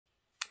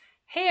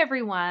Hey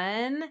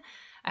everyone!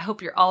 I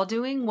hope you're all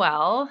doing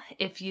well.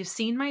 If you've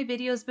seen my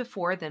videos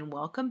before, then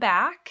welcome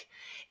back.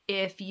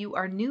 If you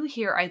are new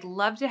here, I'd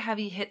love to have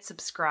you hit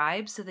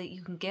subscribe so that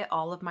you can get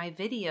all of my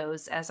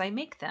videos as I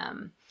make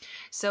them.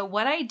 So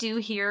what I do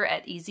here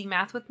at Easy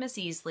Math with Miss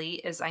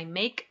Easley is I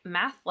make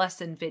math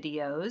lesson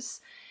videos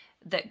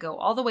that go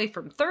all the way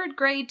from 3rd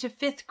grade to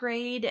 5th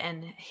grade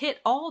and hit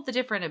all the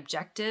different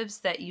objectives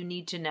that you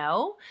need to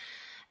know.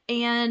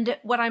 And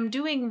what I'm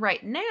doing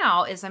right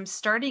now is I'm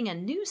starting a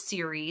new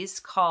series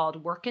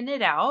called Working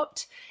It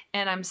Out.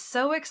 And I'm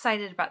so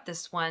excited about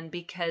this one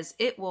because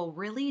it will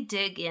really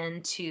dig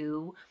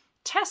into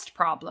test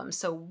problems.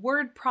 So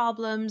word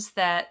problems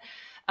that,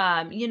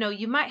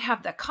 you might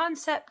have the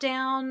concept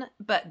down,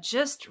 but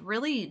just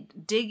really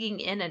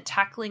digging in and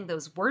tackling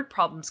those word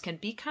problems can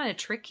be kind of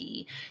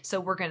tricky. So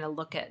we're going to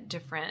look at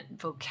different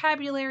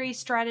vocabulary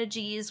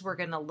strategies. We're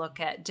going to look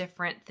at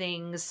different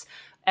things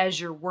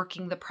as you're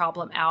working the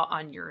problem out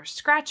on your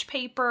scratch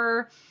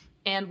paper.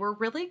 And we're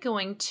really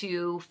going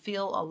to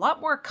feel a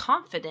lot more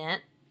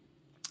confident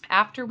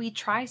after we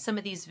try some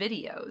of these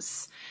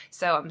videos.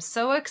 So I'm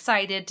so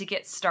excited to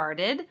get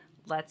started.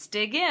 Let's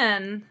dig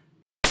in.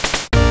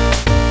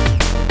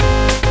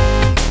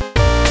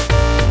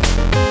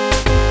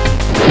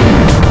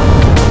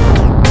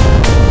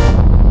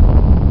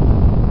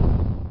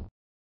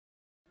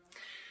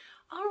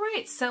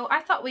 So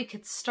I thought we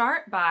could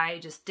start by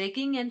just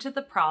digging into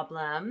the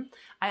problem.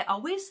 I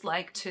always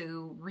like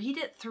to read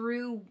it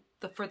through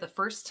for the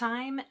first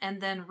time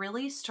and then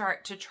really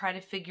start to try to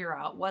figure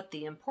out what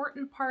the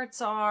important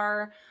parts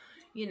are,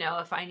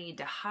 if I need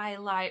to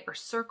highlight or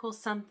circle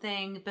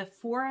something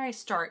before I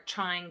start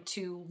trying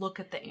to look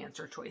at the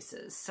answer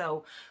choices.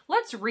 So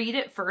let's read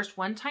it first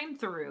one time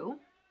through.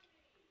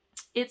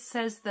 It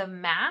says the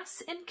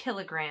mass in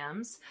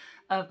kilograms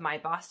of my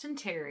Boston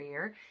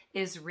Terrier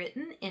is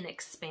written in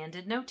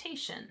expanded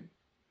notation.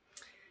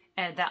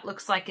 And that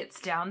looks like it's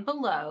down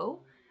below.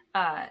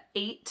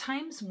 8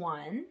 times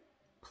 1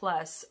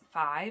 plus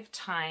 5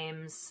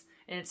 times,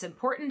 and it's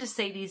important to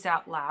say these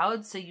out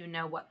loud so you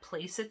know what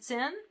place it's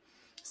in.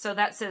 So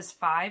that says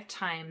 5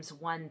 times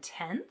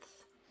 1/10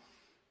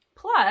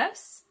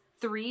 plus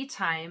 3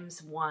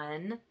 times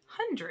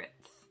 1/100.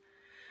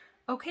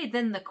 Okay,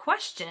 then the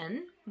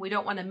question, we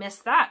don't want to miss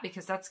that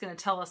because that's going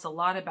to tell us a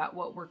lot about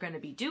what we're going to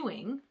be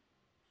doing.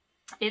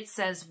 It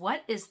says,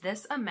 what is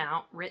this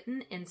amount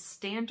written in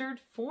standard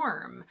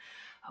form?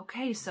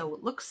 Okay, so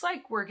it looks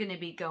like we're going to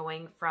be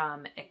going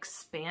from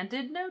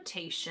expanded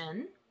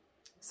notation.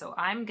 So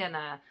I'm going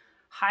to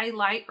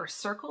highlight or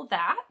circle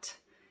that.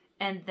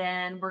 And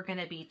then we're going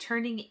to be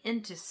turning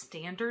into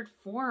standard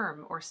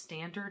form or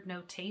standard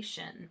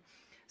notation.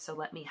 So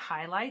let me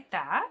highlight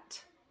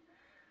that.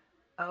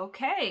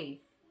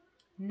 Okay,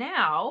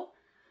 now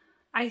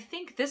I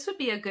think this would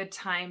be a good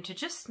time to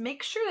just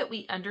make sure that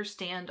we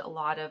understand a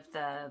lot of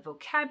the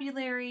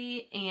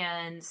vocabulary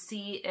and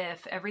see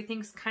if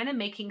everything's kind of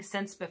making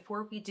sense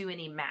before we do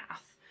any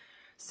math.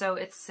 So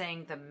it's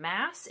saying the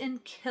mass in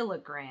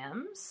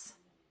kilograms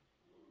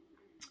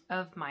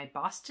of my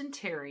Boston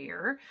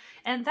Terrier,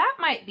 and that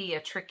might be a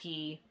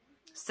tricky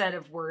set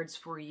of words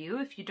for you.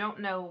 If you don't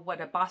know what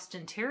a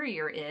Boston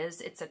Terrier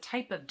is, it's a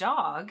type of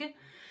dog.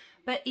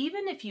 But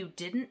even if you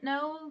didn't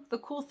know, the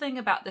cool thing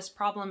about this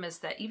problem is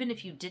that even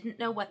if you didn't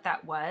know what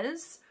that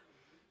was,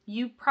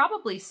 you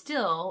probably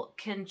still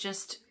can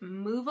just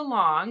move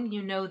along.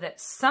 You know that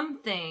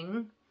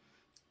something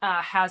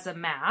has a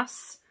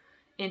mass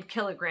in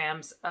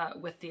kilograms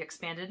with the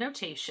expanded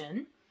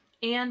notation.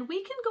 And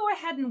we can go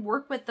ahead and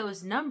work with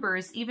those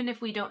numbers even if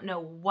we don't know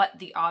what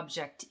the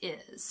object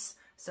is.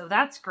 So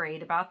that's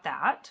great about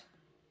that.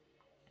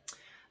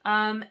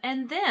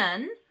 And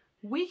then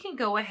we can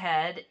go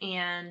ahead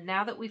and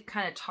now that we've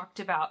kind of talked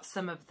about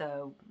some of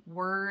the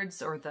words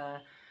or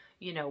the,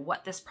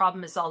 what this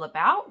problem is all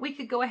about, we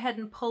could go ahead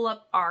and pull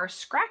up our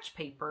scratch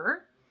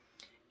paper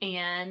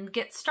and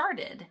get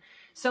started.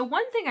 So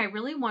one thing I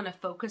really want to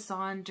focus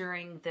on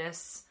during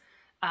this,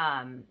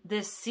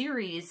 this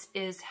series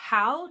is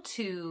how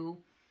to,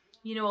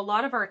 a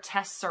lot of our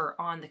tests are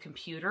on the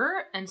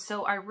computer. And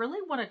so I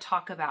really want to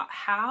talk about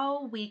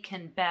how we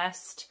can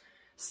best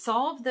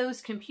solve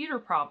those computer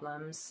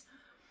problems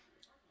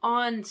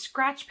on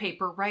scratch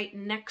paper right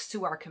next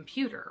to our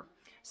computer.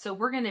 So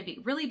we're going to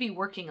really be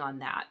working on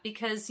that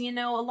because, a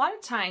lot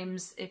of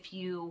times if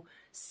you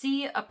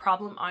see a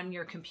problem on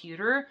your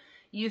computer,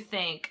 you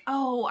think,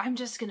 oh, I'm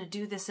just going to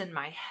do this in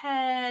my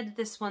head.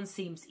 This one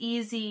seems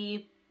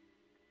easy.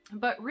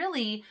 But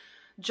really,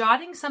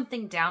 jotting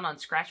something down on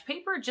scratch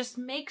paper just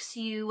makes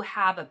you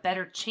have a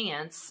better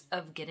chance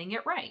of getting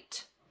it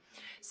right.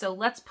 So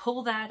let's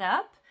pull that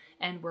up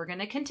and we're going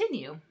to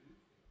continue.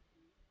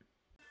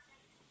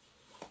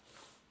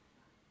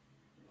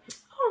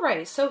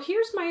 Alright, so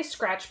here's my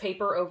scratch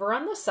paper over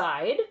on the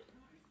side,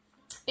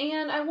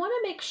 and I want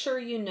to make sure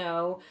you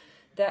know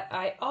that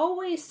I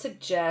always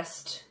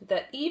suggest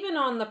that even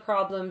on the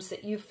problems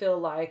that you feel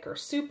like are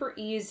super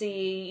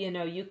easy,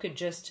 you could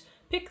just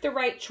pick the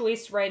right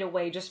choice right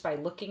away just by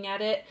looking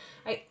at it,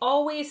 I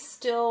always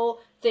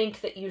still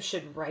think that you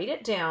should write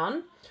it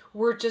down.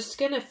 We're just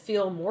going to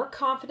feel more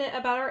confident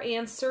about our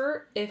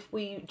answer if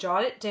we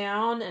jot it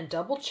down and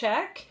double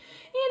check,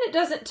 and it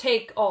doesn't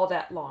take all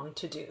that long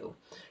to do.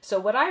 So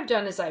what I've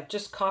done is I've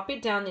just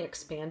copied down the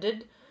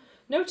expanded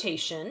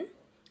notation,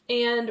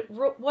 and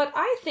what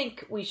I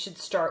think we should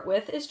start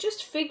with is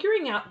just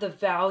figuring out the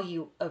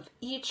value of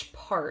each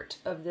part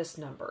of this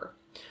number.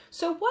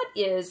 So what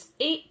is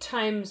 8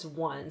 times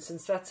 1,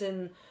 since that's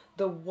in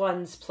the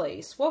ones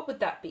place? What would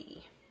that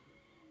be?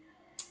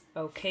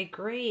 Okay,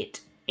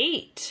 great.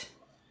 8.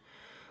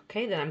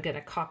 Okay, then I'm going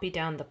to copy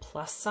down the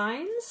plus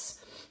signs.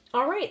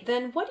 All right,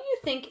 then what do you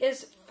think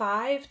is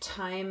 5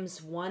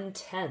 times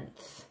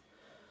 1/10?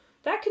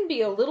 That can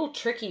be a little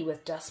tricky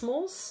with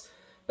decimals,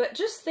 but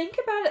just think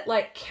about it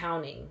like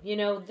counting. You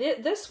know,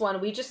 this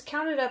one, we just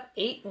counted up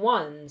 8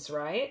 ones,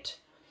 right?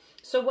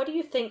 So what do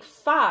you think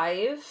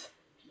 5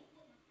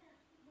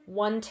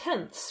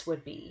 1/10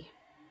 would be?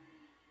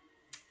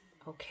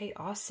 Okay,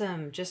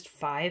 awesome. Just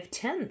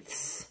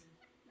 5/10.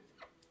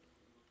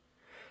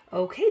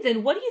 Okay,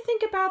 then what do you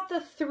think about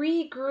the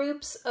 3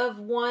 groups of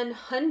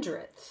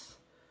 1/100th?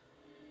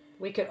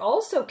 We could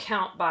also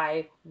count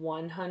by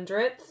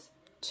 100th,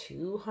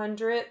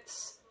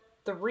 200ths,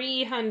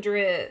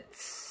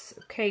 300ths.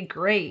 Okay,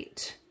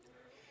 great.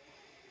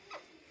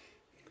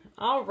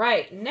 All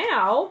right,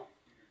 now,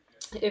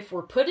 if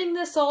we're putting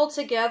this all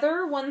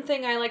together, one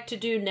thing I like to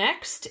do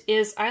next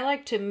is I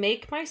like to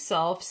make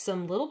myself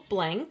some little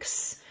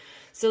blanks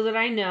so that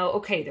I know,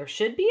 okay, there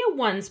should be a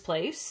ones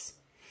place.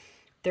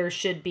 There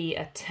should be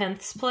a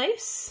tenths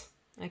place.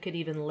 I could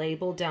even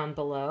label down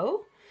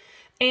below.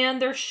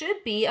 And there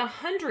should be a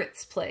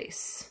hundredths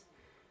place.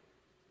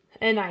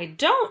 And I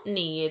don't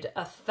need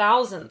a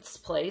thousandths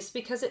place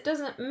because it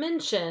doesn't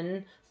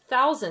mention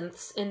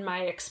thousandths in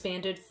my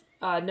expanded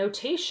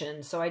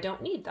notation, so I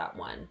don't need that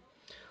one.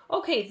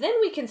 Okay, then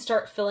we can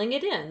start filling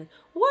it in.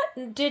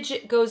 What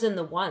digit goes in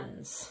the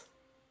ones?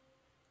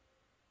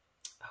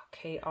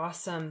 Okay,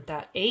 awesome.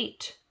 That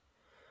 8.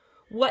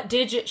 What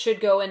digit should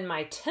go in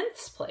my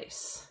tenths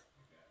place?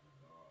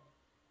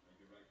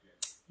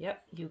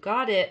 Yep, you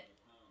got it.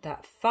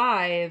 That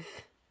 5.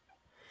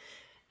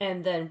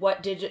 And then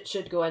what digit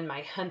should go in my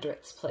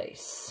hundredths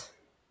place?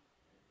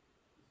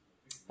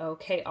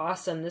 Okay,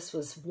 awesome. This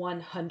was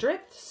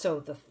 100th, so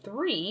the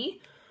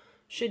 3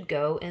 should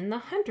go in the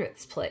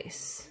hundredths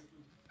place.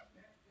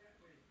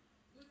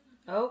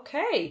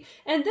 Okay,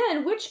 and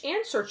then which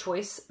answer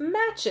choice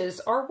matches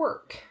our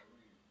work?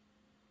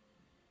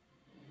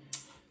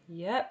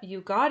 Yep,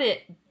 you got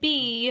it,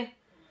 B.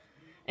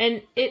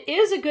 And it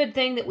is a good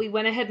thing that we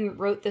went ahead and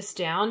wrote this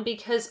down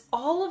because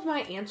all of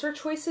my answer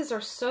choices are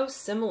so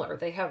similar.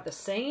 They have the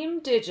same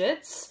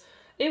digits.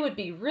 It would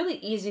be really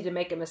easy to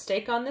make a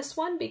mistake on this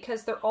one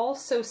because they're all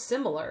so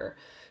similar.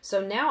 So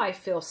now I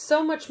feel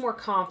so much more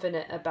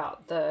confident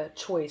about the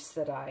choice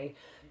that I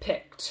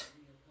picked.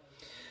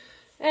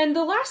 And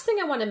the last thing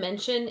I want to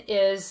mention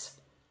is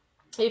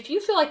if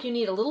you feel like you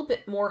need a little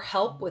bit more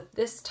help with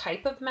this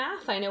type of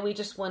math, I know we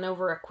just went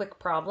over a quick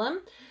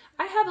problem.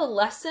 I have a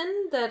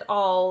lesson that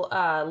I'll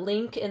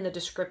link in the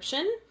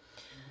description,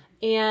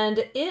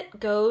 and it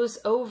goes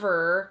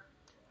over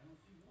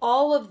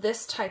all of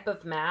this type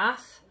of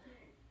math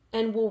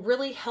and will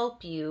really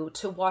help you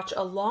to watch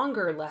a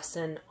longer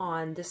lesson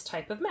on this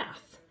type of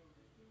math.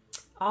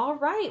 All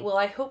right, well,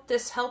 I hope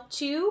this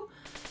helped you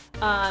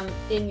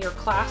in your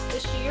class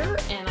this year,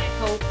 and I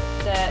hope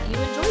that you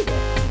enjoyed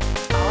it.